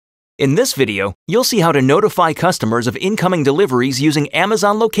In this video, you'll see how to notify customers of incoming deliveries using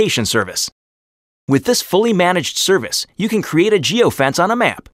Amazon Location Service. With this fully managed service, you can create a geofence on a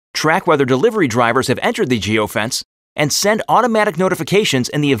map, track whether delivery drivers have entered the geofence, and send automatic notifications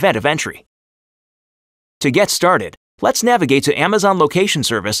in the event of entry. To get started, let's navigate to Amazon Location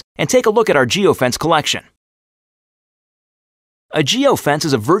Service and take a look at our geofence collection. A geofence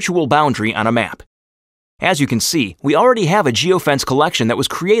is a virtual boundary on a map. As you can see, we already have a geofence collection that was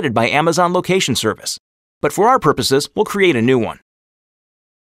created by Amazon Location Service, but for our purposes, we'll create a new one.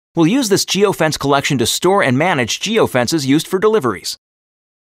 We'll use this geofence collection to store and manage geofences used for deliveries.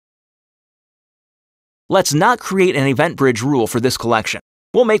 Let's not create an event bridge rule for this collection.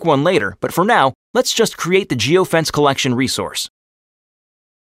 We'll make one later, but for now, let's just create the geofence collection resource.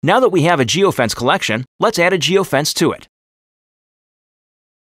 Now that we have a geofence collection, let's add a geofence to it.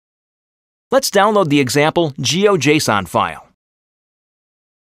 Let's download the example GeoJSON file.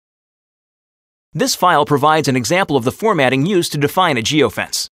 This file provides an example of the formatting used to define a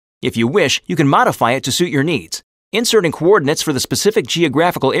geofence. If you wish, you can modify it to suit your needs, inserting coordinates for the specific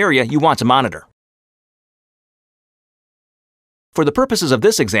geographical area you want to monitor. For the purposes of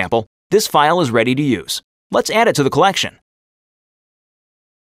this example, this file is ready to use. Let's add it to the collection.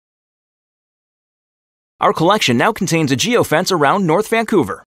 Our collection now contains a geofence around North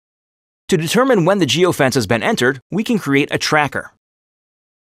Vancouver. To determine when the geofence has been entered, we can create a tracker.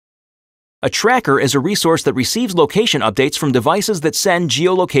 A tracker is a resource that receives location updates from devices that send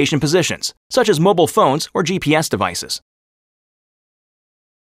geolocation positions, such as mobile phones or GPS devices.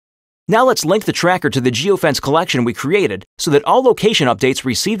 Now let's link the tracker to the geofence collection we created so that all location updates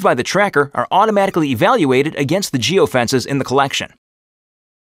received by the tracker are automatically evaluated against the geofences in the collection.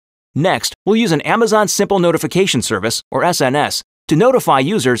 Next, we'll use an Amazon Simple Notification Service, or SNS, to notify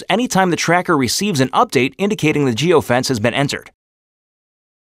users anytime the tracker receives an update indicating the geofence has been entered.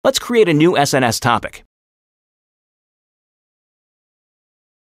 Let's create a new SNS topic.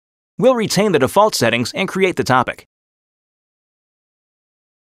 We'll retain the default settings and create the topic.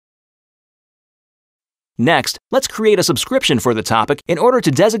 Next, let's create a subscription for the topic in order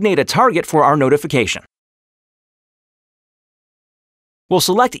to designate a target for our notification. We'll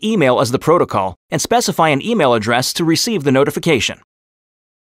select email as the protocol and specify an email address to receive the notification.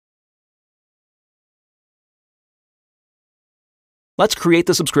 Let's create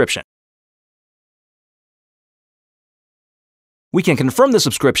the subscription. We can confirm the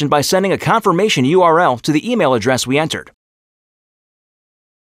subscription by sending a confirmation URL to the email address we entered.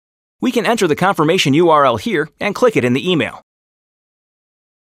 We can enter the confirmation URL here and click it in the email.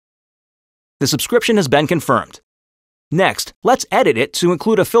 The subscription has been confirmed. Next, let's edit it to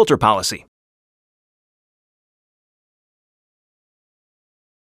include a filter policy.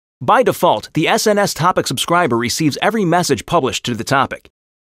 By default, the SNS topic subscriber receives every message published to the topic.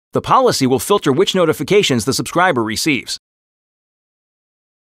 The policy will filter which notifications the subscriber receives.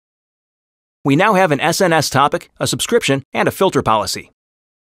 We now have an SNS topic, a subscription, and a filter policy.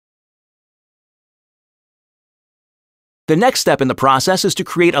 The next step in the process is to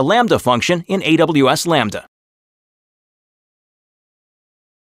create a Lambda function in AWS Lambda.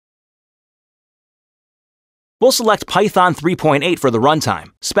 We'll select Python 3.8 for the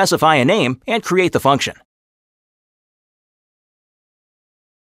runtime, specify a name, and create the function.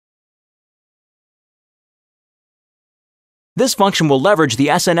 This function will leverage the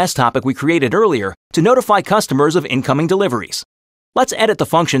SNS topic we created earlier to notify customers of incoming deliveries. Let's edit the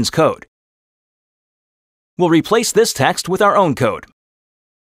function's code. We'll replace this text with our own code.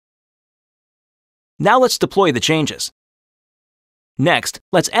 Now let's deploy the changes. Next,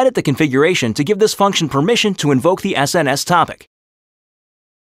 let's edit the configuration to give this function permission to invoke the SNS topic.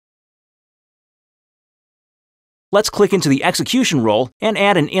 Let's click into the execution role and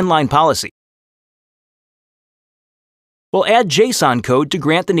add an inline policy. We'll add JSON code to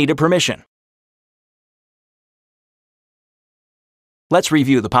grant the needed permission. Let's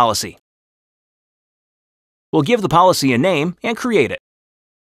review the policy. We'll give the policy a name and create it.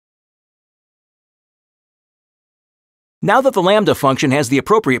 Now that the Lambda function has the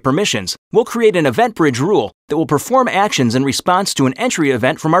appropriate permissions, we'll create an event bridge rule that will perform actions in response to an entry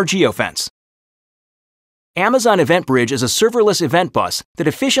event from our geofence. Amazon Event Bridge is a serverless event bus that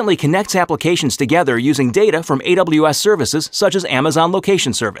efficiently connects applications together using data from AWS services such as Amazon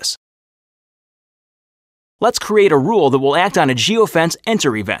Location Service. Let's create a rule that will act on a geofence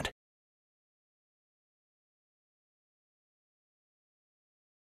enter event.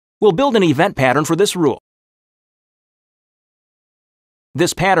 We'll build an event pattern for this rule.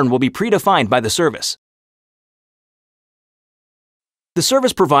 This pattern will be predefined by the service. The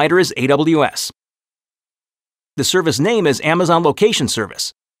service provider is AWS. The service name is Amazon Location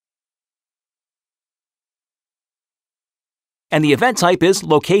Service. and the event type is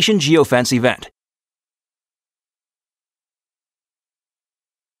Location Geofence Event.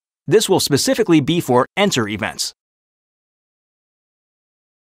 This will specifically be for Enter events.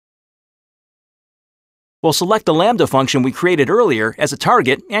 We'll select the Lambda function we created earlier as a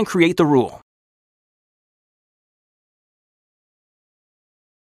target and create the rule.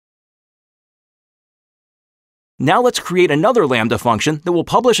 Now let's create another Lambda function that will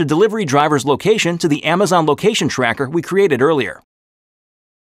publish a delivery driver's location to the Amazon location tracker we created earlier.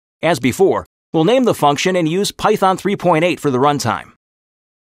 As before, we'll name the function and use Python 3.8 for the runtime.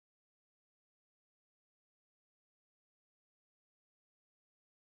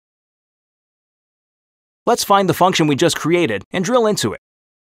 Let's find the function we just created and drill into it.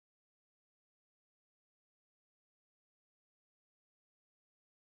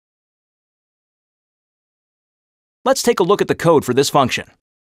 Let's take a look at the code for this function.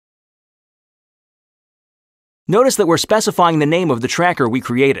 Notice that we're specifying the name of the tracker we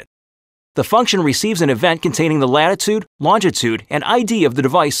created. The function receives an event containing the latitude, longitude, and ID of the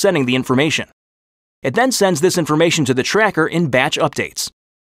device sending the information. It then sends this information to the tracker in batch updates.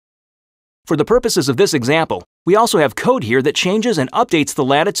 For the purposes of this example, we also have code here that changes and updates the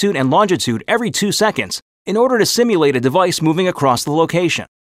latitude and longitude every 2 seconds in order to simulate a device moving across the location.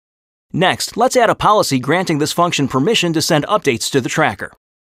 Next, let's add a policy granting this function permission to send updates to the tracker.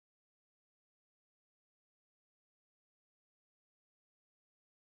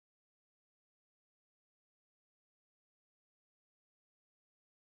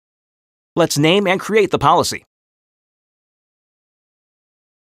 Let's name and create the policy.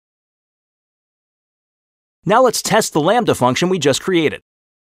 Now let's test the Lambda function we just created.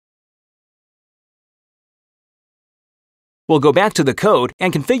 We'll go back to the code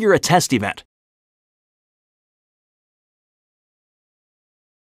and configure a test event.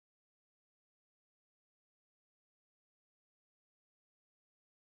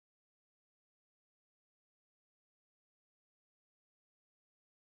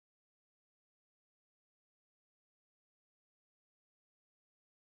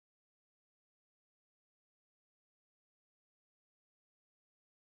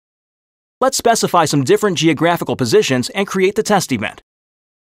 Let's specify some different geographical positions and create the test event.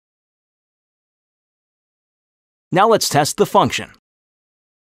 Now let's test the function.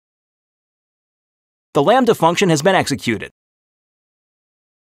 The Lambda function has been executed.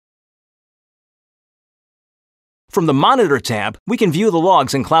 From the Monitor tab, we can view the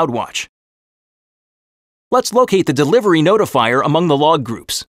logs in CloudWatch. Let's locate the delivery notifier among the log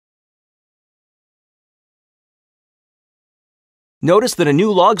groups. Notice that a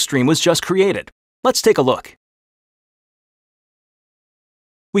new log stream was just created. Let's take a look.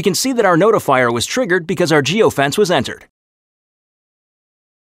 We can see that our notifier was triggered because our geofence was entered.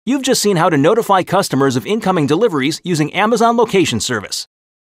 You've just seen how to notify customers of incoming deliveries using Amazon Location Service.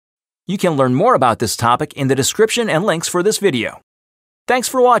 You can learn more about this topic in the description and links for this video. Thanks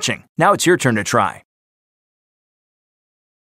for watching. Now it's your turn to try.